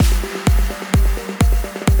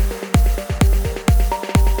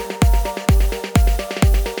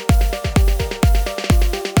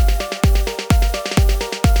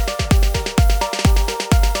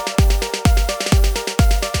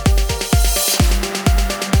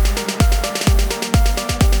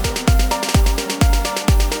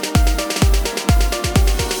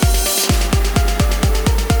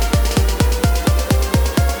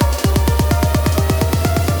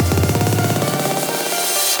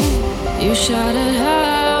You shout it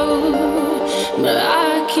out, but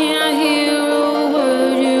I can't hear a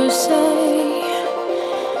word you say.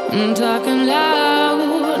 I'm talking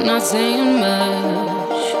loud, not saying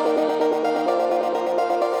much.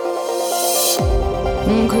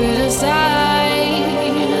 Criticize,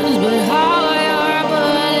 but how your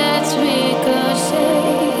bullets ricochet.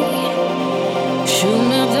 Shoot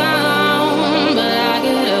me down, but I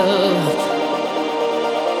get up.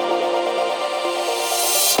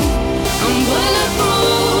 I'm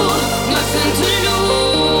bulletproof, nothing to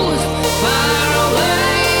lose. Far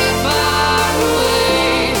away,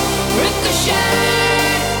 ricochet.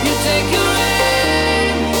 You take your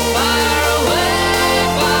aim. Far away,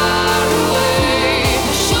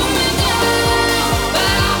 shoot me down,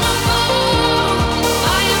 but I'm a fool.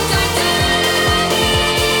 I am titanium.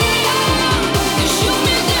 You shoot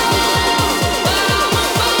me down, but I'm a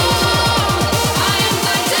fool. I am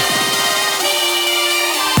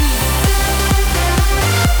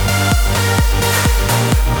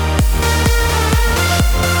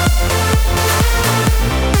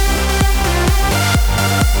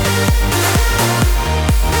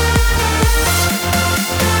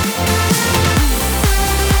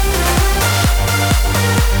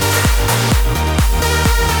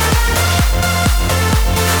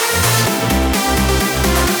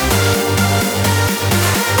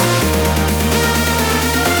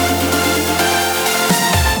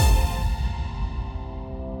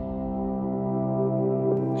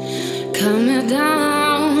cut me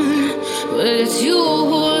down, but it's you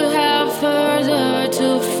who have further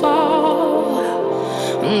to fall.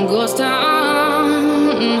 Ghost town,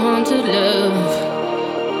 haunted love.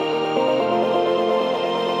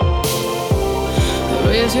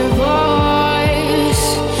 Raise your voice,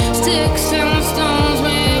 sticks and stones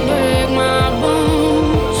may break my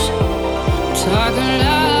bones. Talking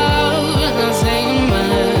loud, not saying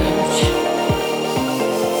much.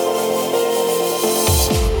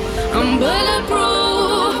 I'm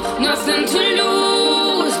bulletproof, nothing to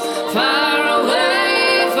lose. Far away,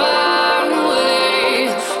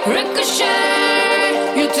 ricochet.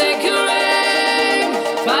 You take your aim.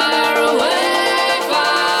 Far away,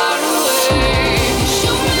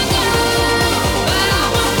 shoot me down, but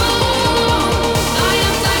I'm a fool. I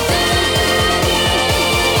am titanium.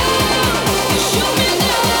 You shoot me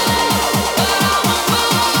down, but I'm a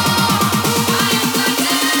fool. I am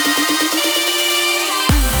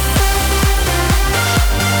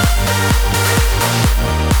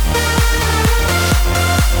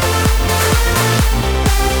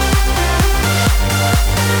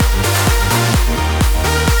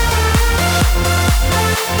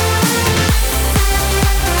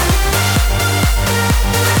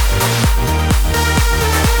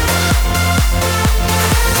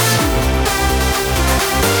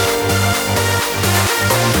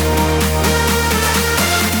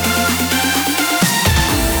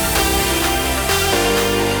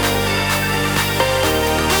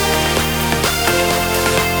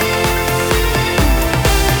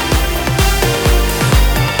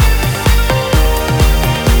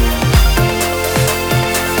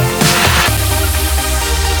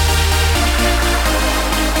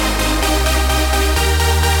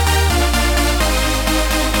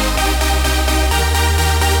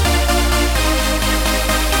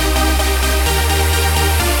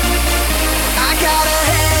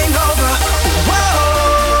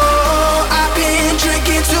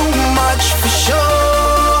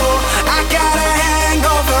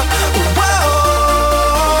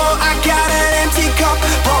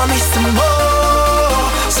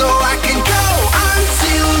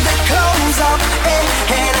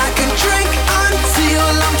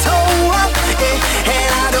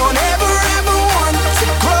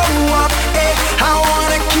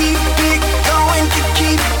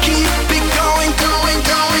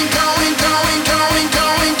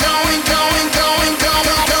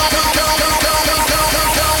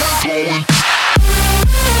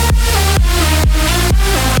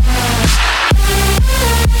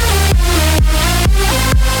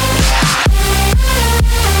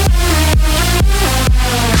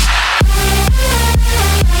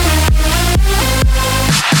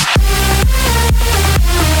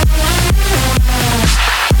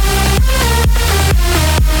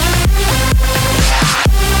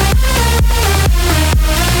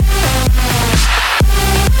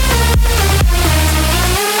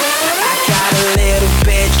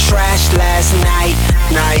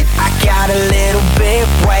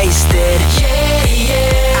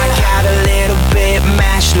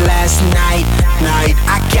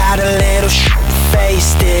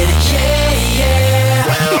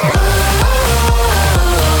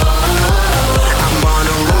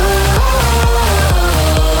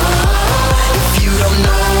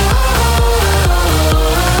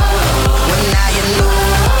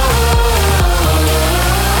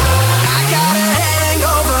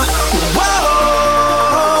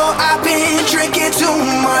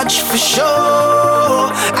much for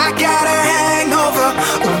sure. I got a hangover.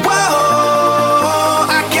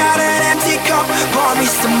 Whoa, I got an empty cup. Pour me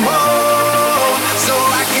some more, so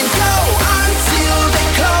I can go until they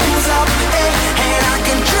close up, and I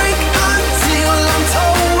can drink until I'm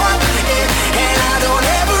toe up, and I don't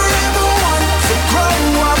ever want to grow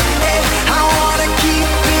up. I wanna keep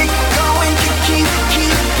it going, keep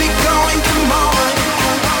it going. Come on.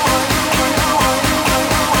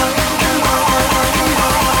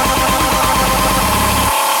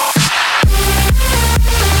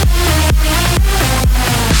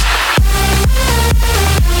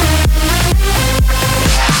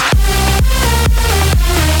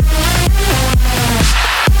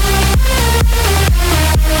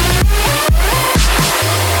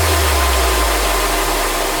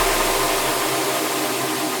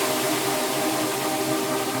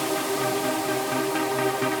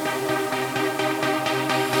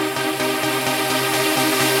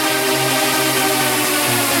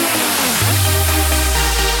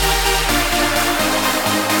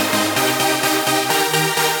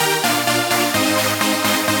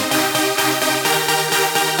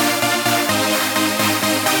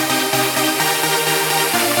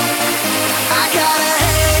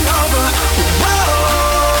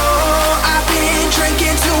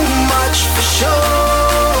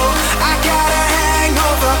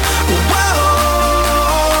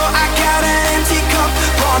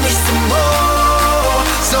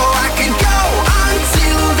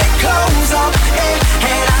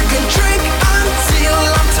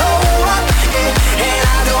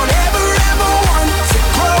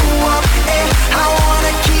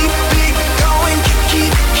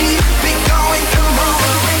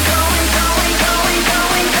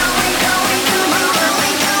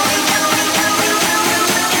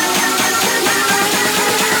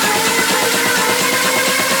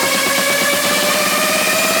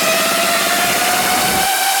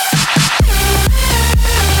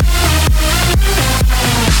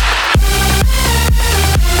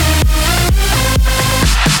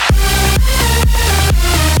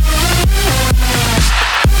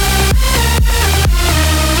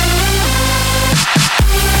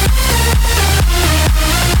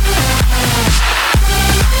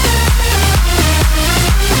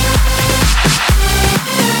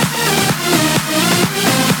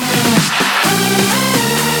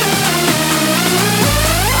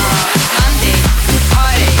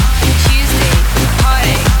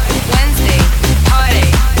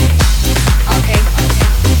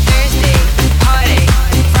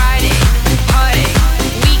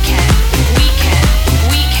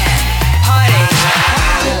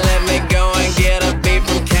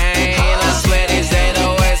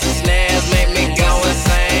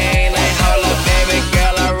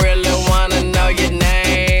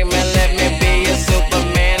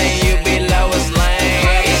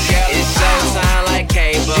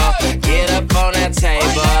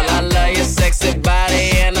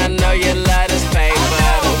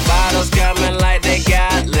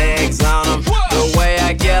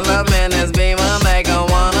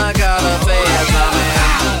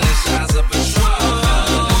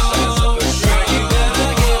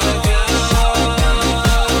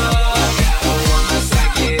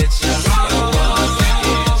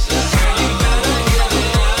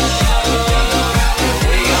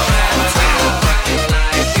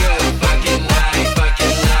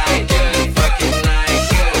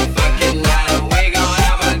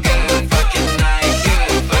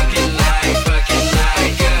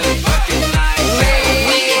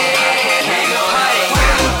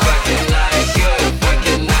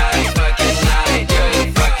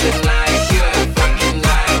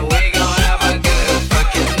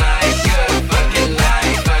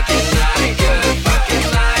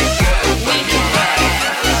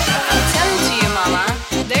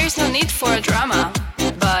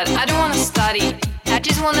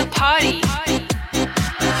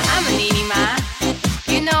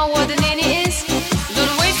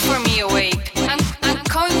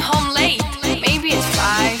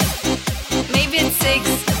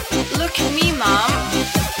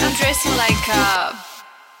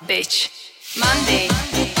 Bitch. Monday,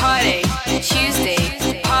 party. Tuesday,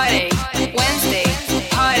 party. Wednesday,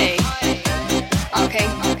 party. Okay.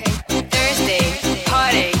 Thursday,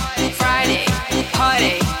 party. Friday,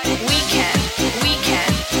 party. Weekend,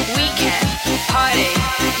 party.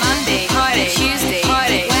 Monday, party. Tuesday,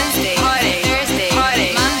 party. Wednesday, party. Thursday,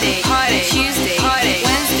 party. Monday, party. Tuesday, party.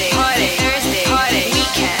 Wednesday, party. Thursday, party.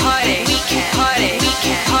 Weekend, party.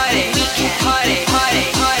 Weekend, party.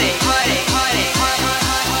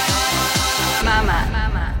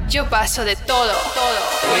 Mama, yo paso de todo.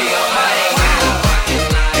 We gon'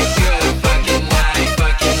 party.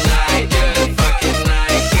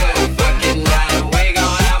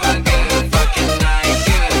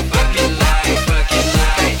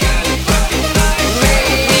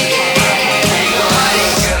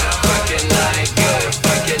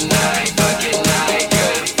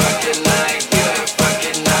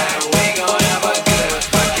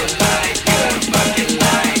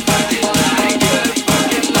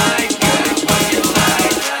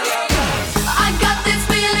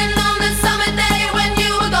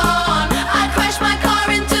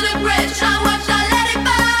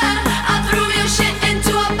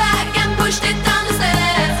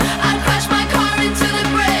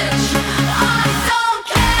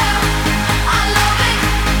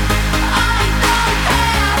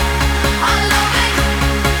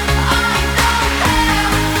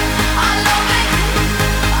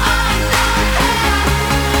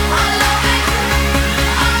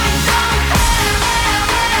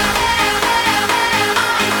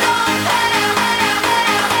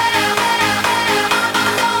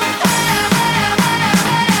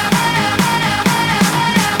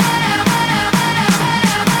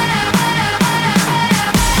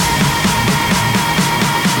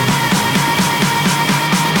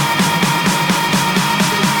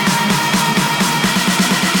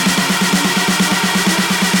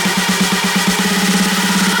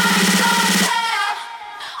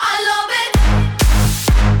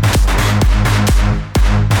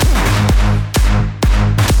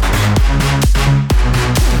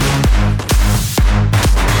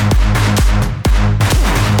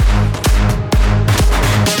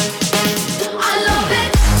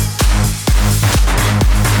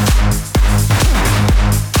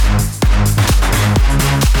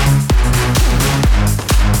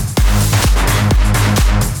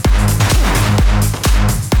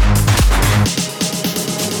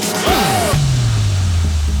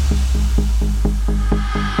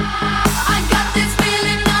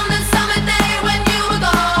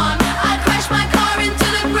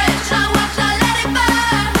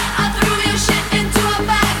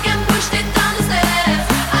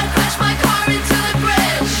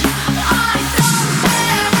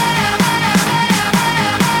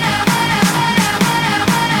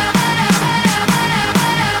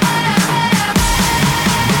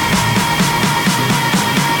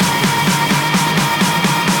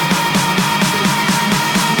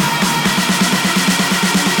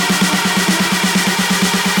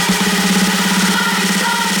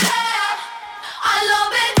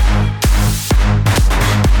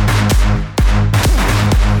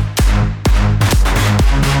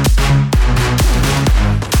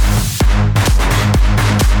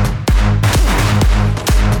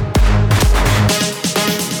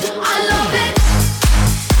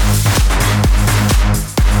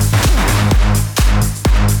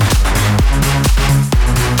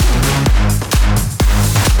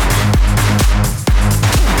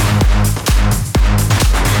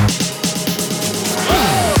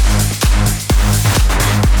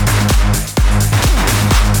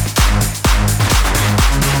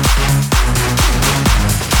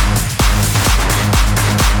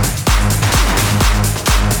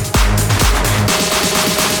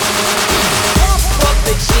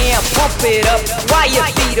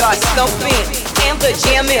 are stumping, and the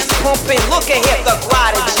jam is pumping. Look ahead, the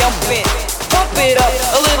crowd is jumping. Pump it up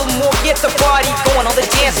a little more, get the party going on the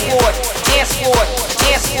dance floor, dance floor,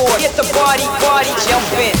 dance floor. Get the party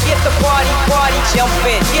jumping, get the party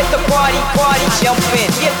jumping, get the party jumping,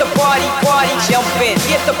 get the party jumping,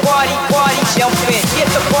 get the party jumping, get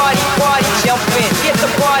the party jumping, get the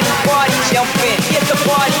party jumping, get the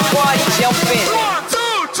party jumping. 1,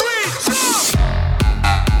 2, 3.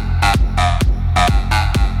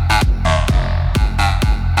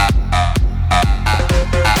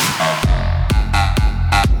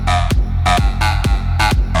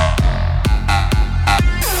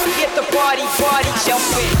 Party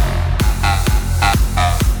jumping.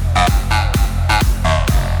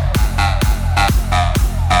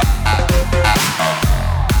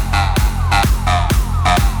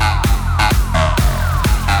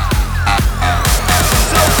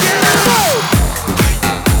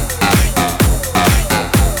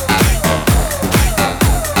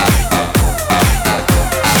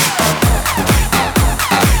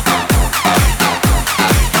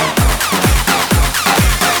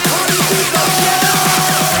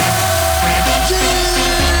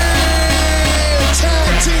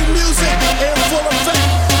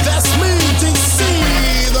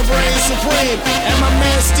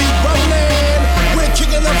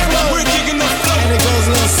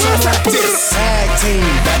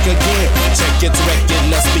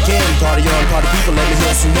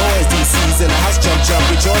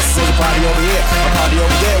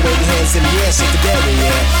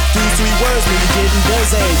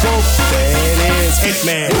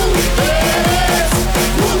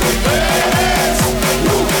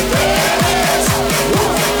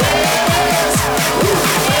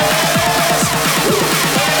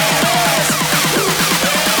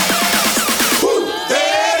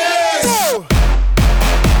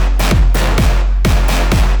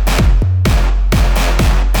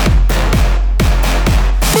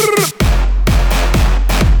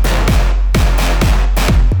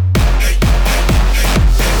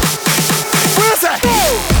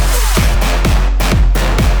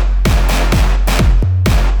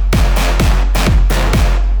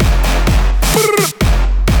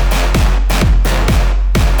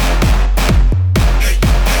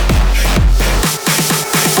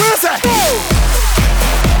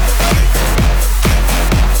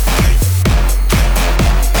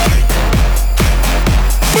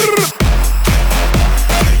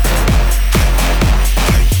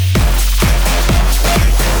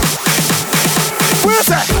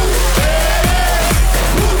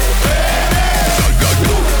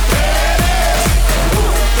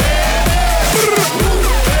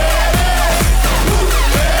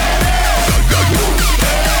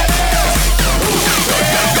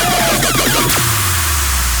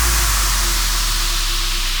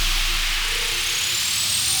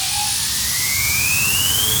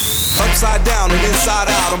 Upside down and inside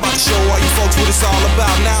out, I'm about to show all you folks what it's all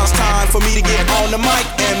about. Now it's time for me to get on the mic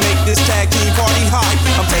and make this tag team party hype.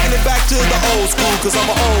 I'm taking it back to the old school, cause I'm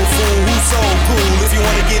an old fool who's so cool. If you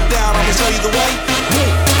wanna get down, I'ma show you the way.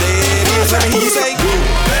 There it is, let me hear you say, come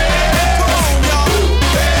on, y'all.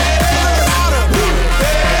 Louder.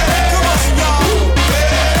 Come on, y'all.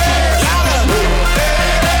 Louder.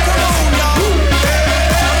 Come on, y'all.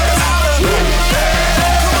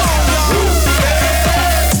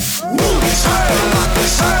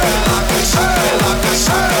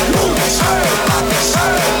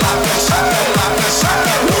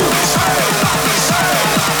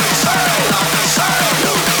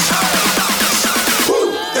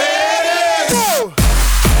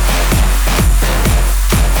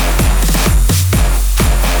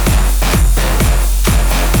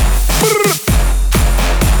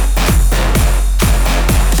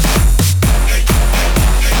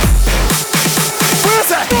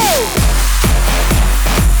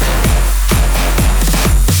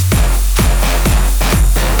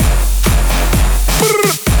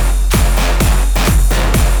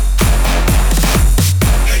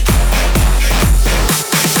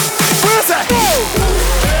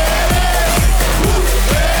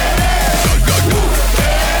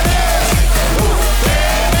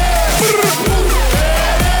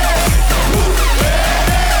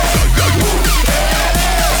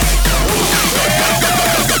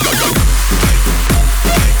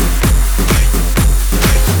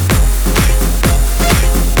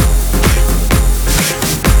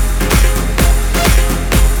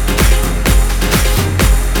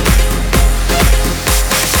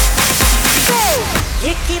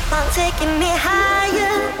 taking me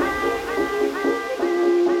higher,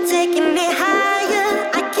 taking me higher.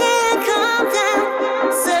 I can't calm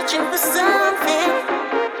down, searching for something.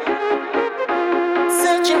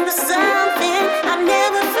 searching for something I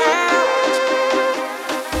never found.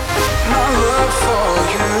 My love for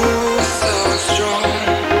you is so strong.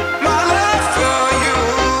 My love for you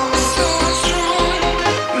is so strong.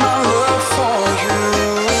 My love for you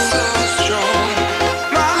is so strong.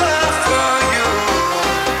 My love for you.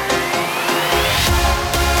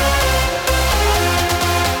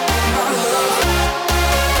 My love for you.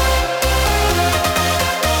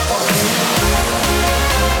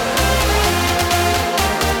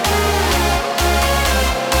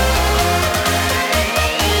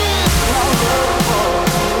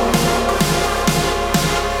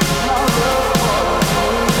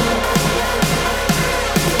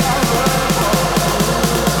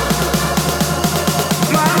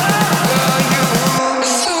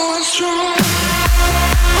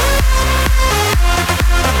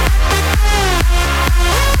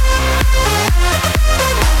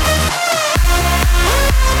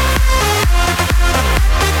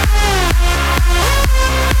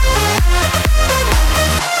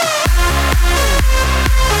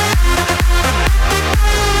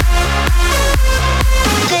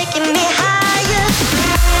 Taking me higher.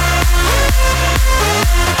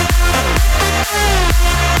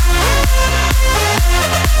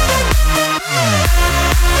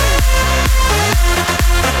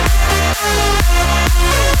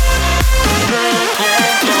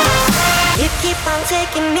 You keep on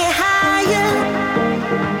taking me higher.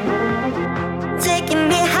 Taking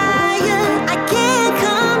me higher. I can't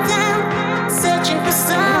calm down. Searching for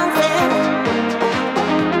something.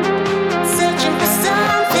 Searching for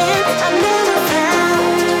something I never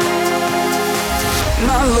found.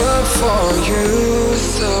 My love for you is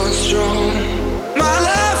so strong. My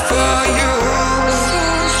love for you is so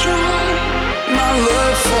strong. My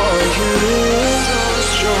love for you is so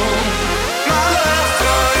strong. My love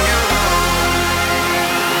for you.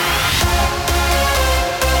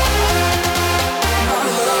 My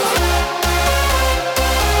love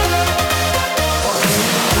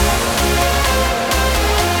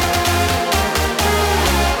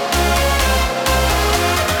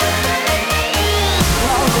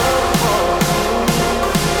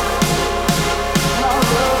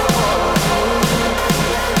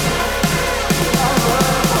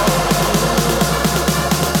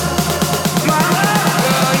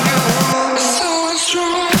so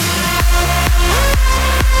strong.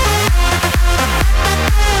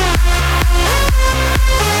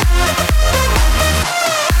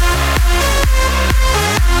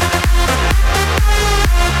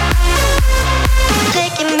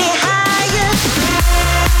 Taking me higher.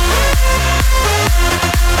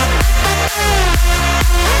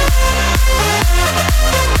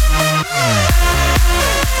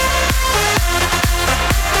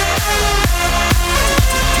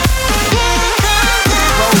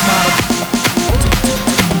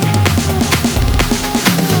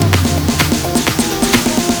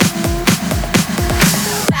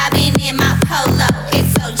 Vibing in my polo,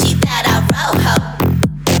 it's OG that I roll ho.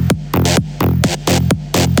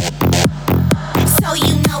 So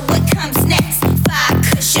you know what comes next. Fire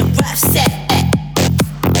cushion rough set.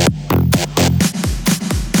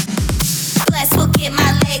 Bless will get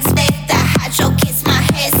my legs wet. The hydro gets my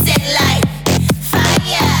head set like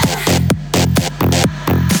fire.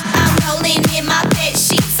 I'm rolling in my bed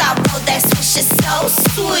sheets. I roll that swisher so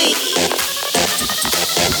sweet.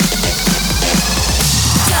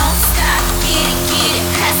 Don't stop, get it,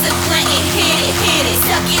 pass the blunt and hit it,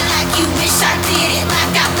 suck it like you wish I did it,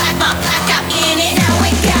 like I'm in it. Now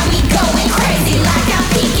it got me going crazy, like I'm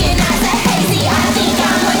peeking as a hazy. I think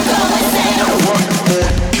I'ma go insane. What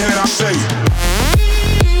more can I say?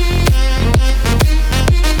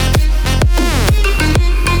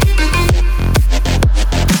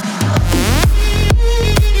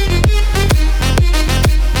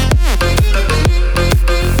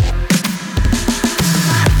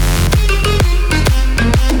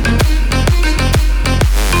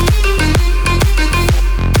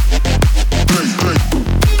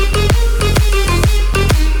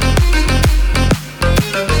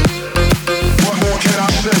 What more can I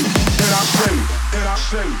say? Can I say? Can I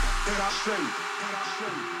say? Can I say? Can I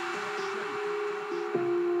say?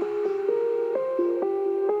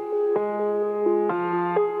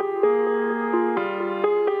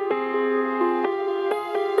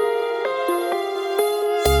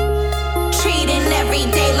 Treating every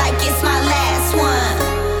day like it's my last one.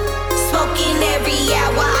 Smoking every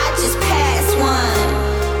hour, I just passed one.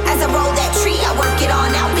 As I roll that tree, I work it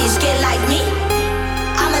on out, bitch, get like me.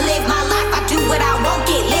 I'ma live my life, I do what I want,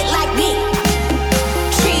 get lit like me.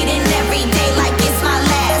 Treating every day like it's my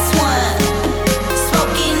last one.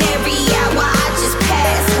 Smoking every hour, I just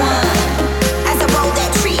passed one. As I roll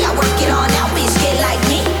that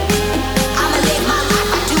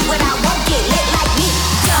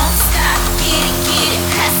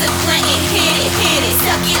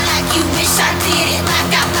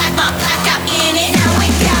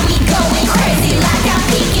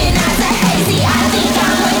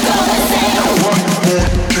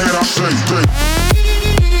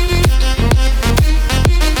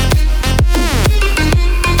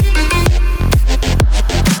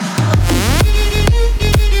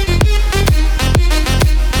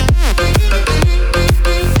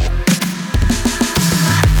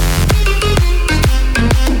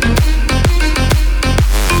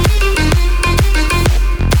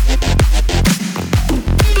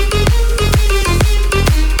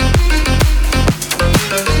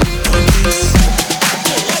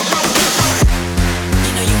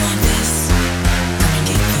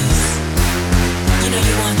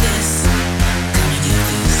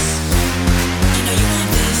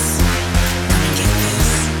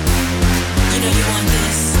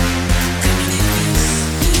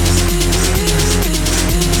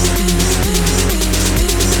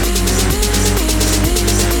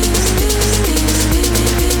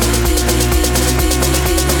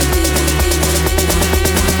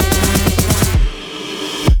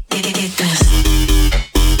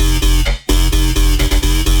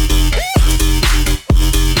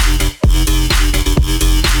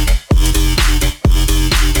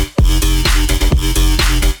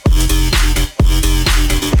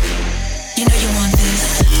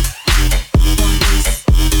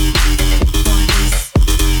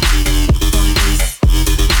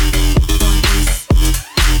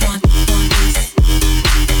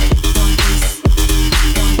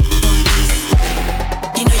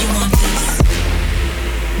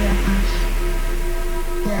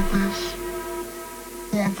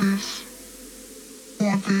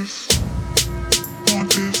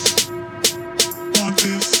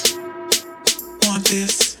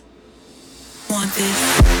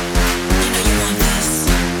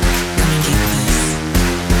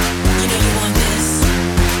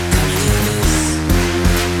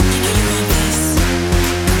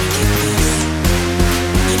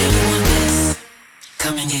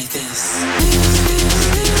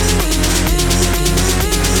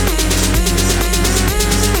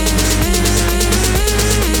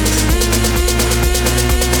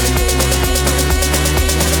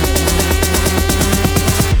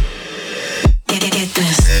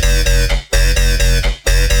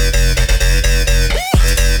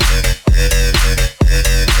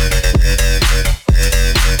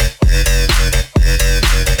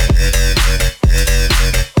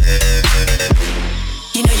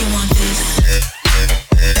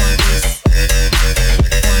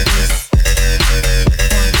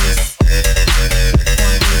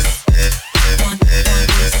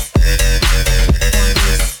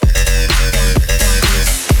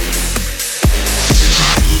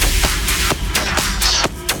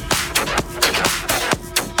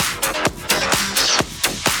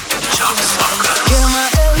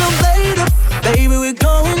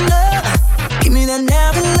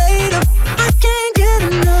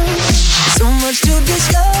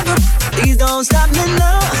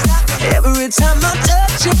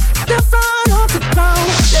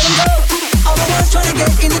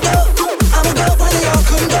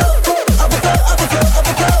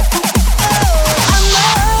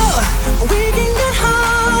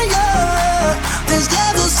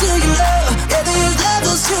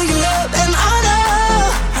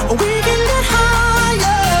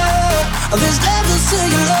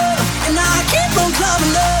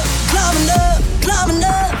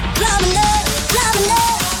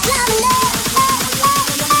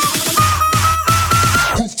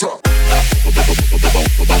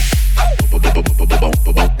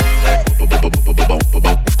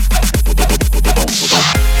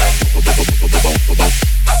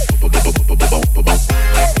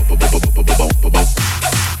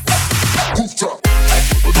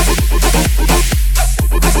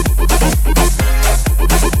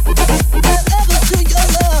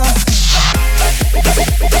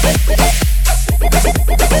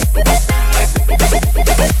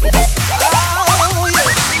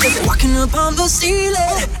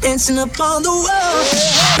dancing upon the wall.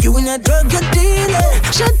 You and that drug dealer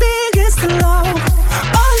should be against the law.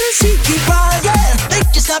 All this heat keep rising,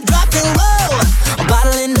 make you stop, dropping low. I'm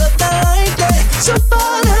bottling up that life that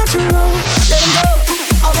supernatural. Let 'em go,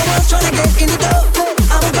 all the ones trying to get in the door.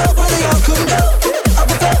 I'ma go where they all couldn't go. Up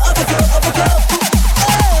a flow, up a flow, up a flow.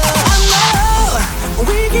 I know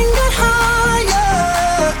we can get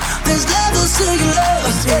higher. There's levels to your love,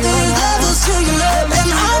 yeah, there's levels to your love,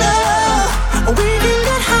 and I know we can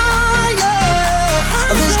get higher.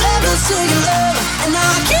 There's levels to your love, and I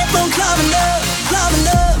keep on climbing up, climbing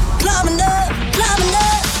up, climbing up, climbing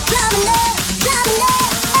up, climbing up, climbing up.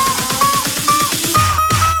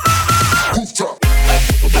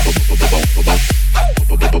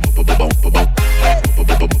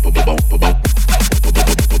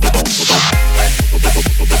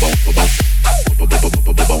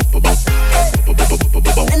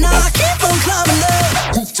 And I keep on climbing up.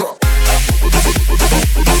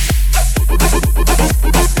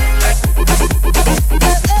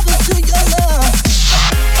 Levels to your love. Levels to your love.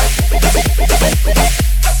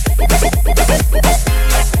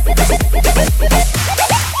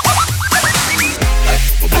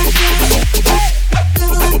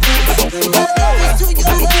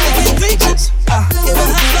 Reaches. It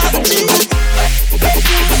will have five Jesus. Levels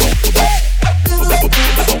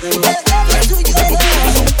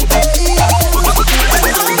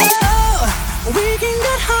to your love. We can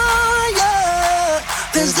get higher.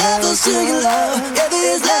 There's levels to your love. Yeah,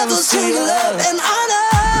 there's levels to your love. And I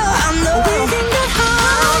know we can get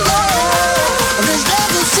higher. There's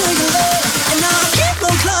levels to your love. And I keep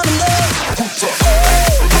on climbing up. There's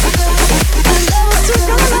levels to your love. There's levels to your love. And I keep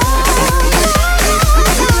on climbing up.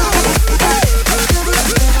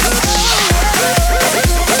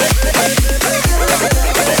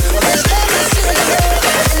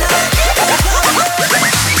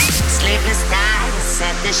 Sleepless nights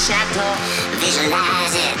at the chateau,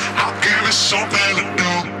 visualize it. I'll give it something to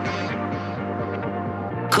do.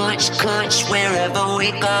 Coach, wherever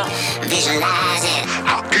we go, visualize it.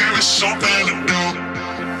 I'll give it something to do.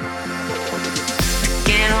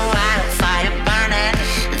 Get a wildfire burning,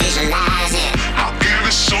 visualize it. I'll give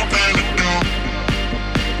it something to do.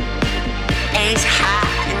 Ace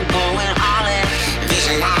high and going all in,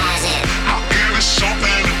 visualize it. I'll give it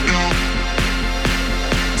something to do.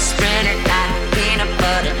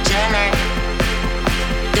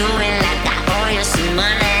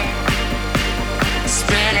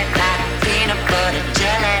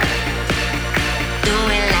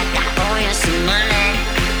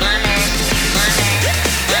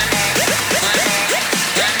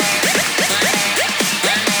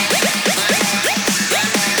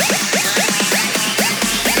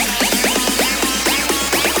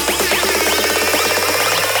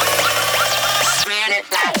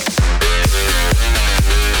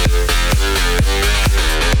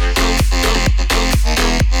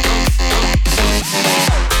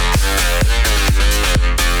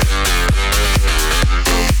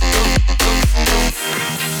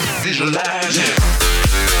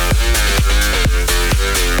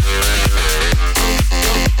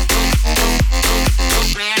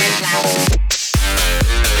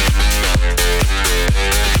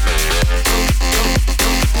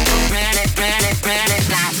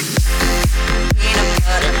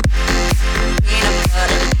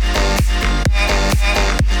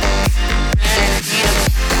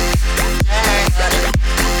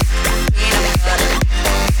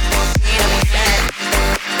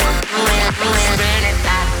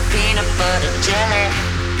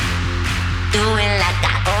 Do it like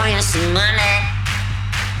I owe you some money.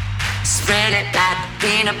 Spread it like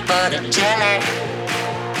peanut butter jelly.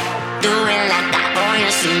 Do it like I owe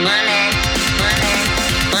you some money. Money,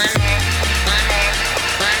 money, money,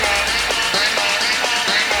 money,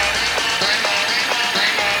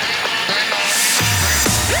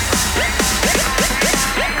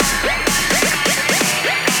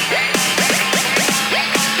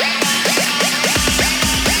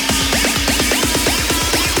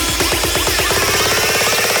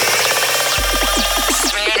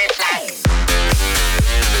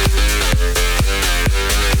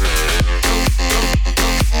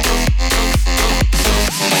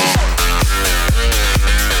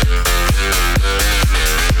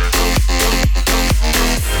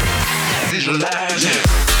 Visualize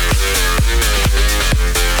it.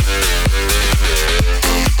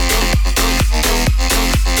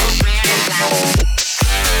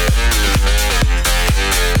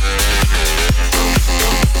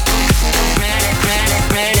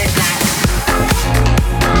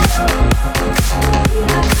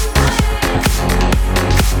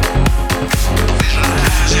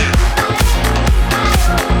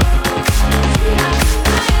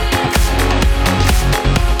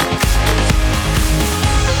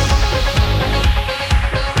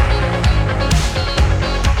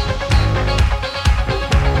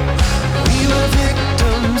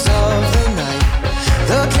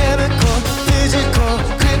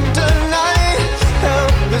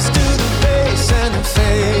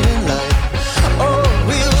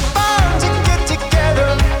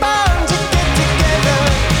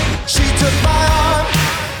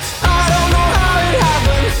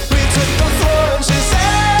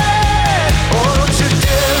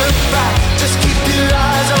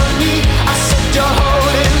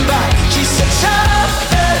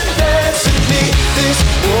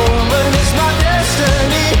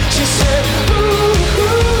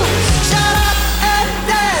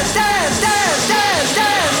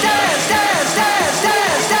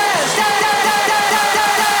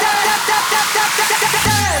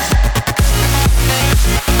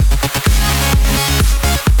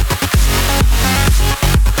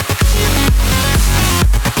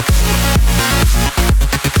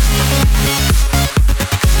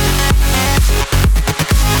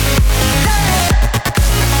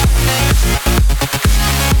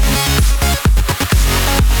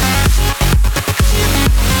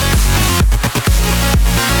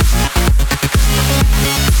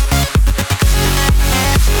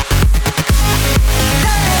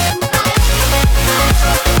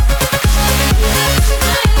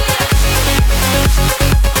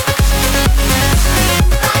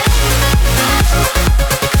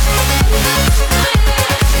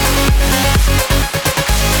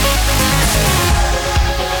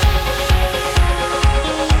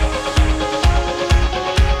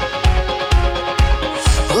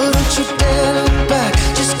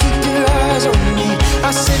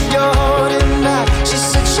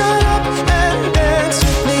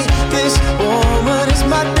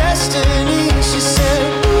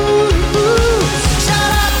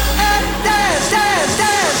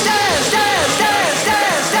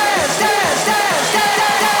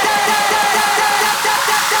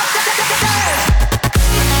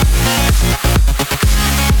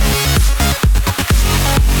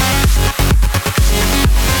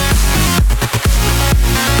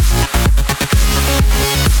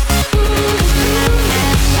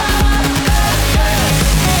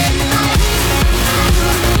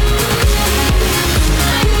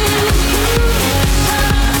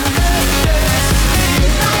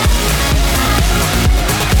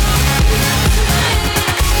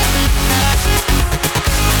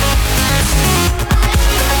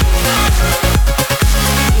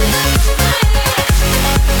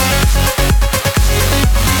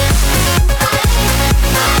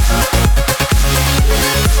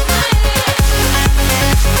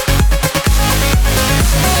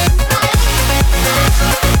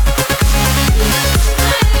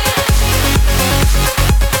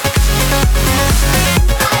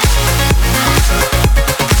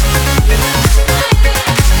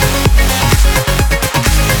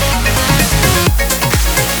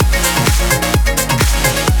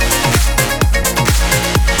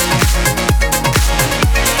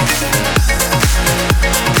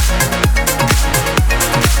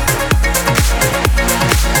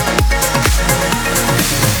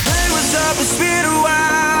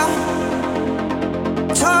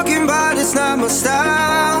 it's not my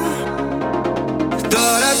style.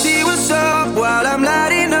 Thought I'd see what's up while I'm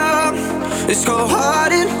lighting up. It's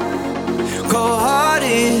cold-hearted,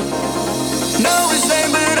 cold-hearted. No, it's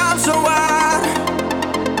lame, but I'm so wild.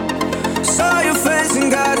 So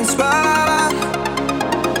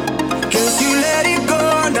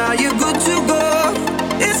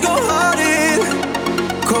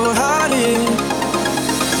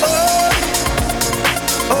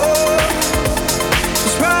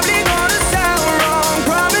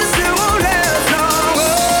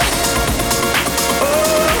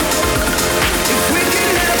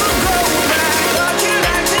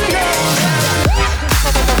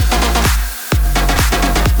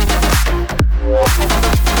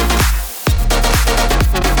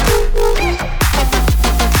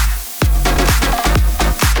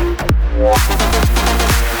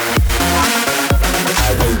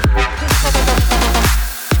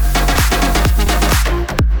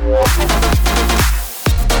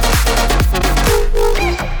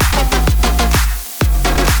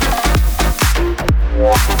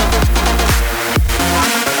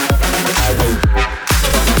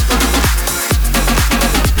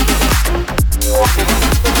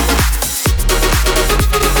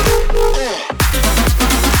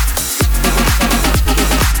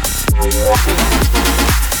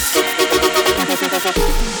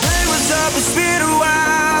It's been a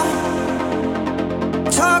while,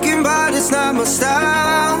 talking but it's not my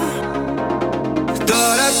style.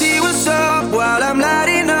 Thought I'd see what's up while I'm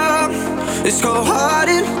lighting up. It's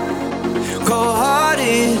cold-hearted,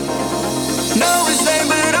 cold-hearted. No, it's lame,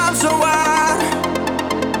 but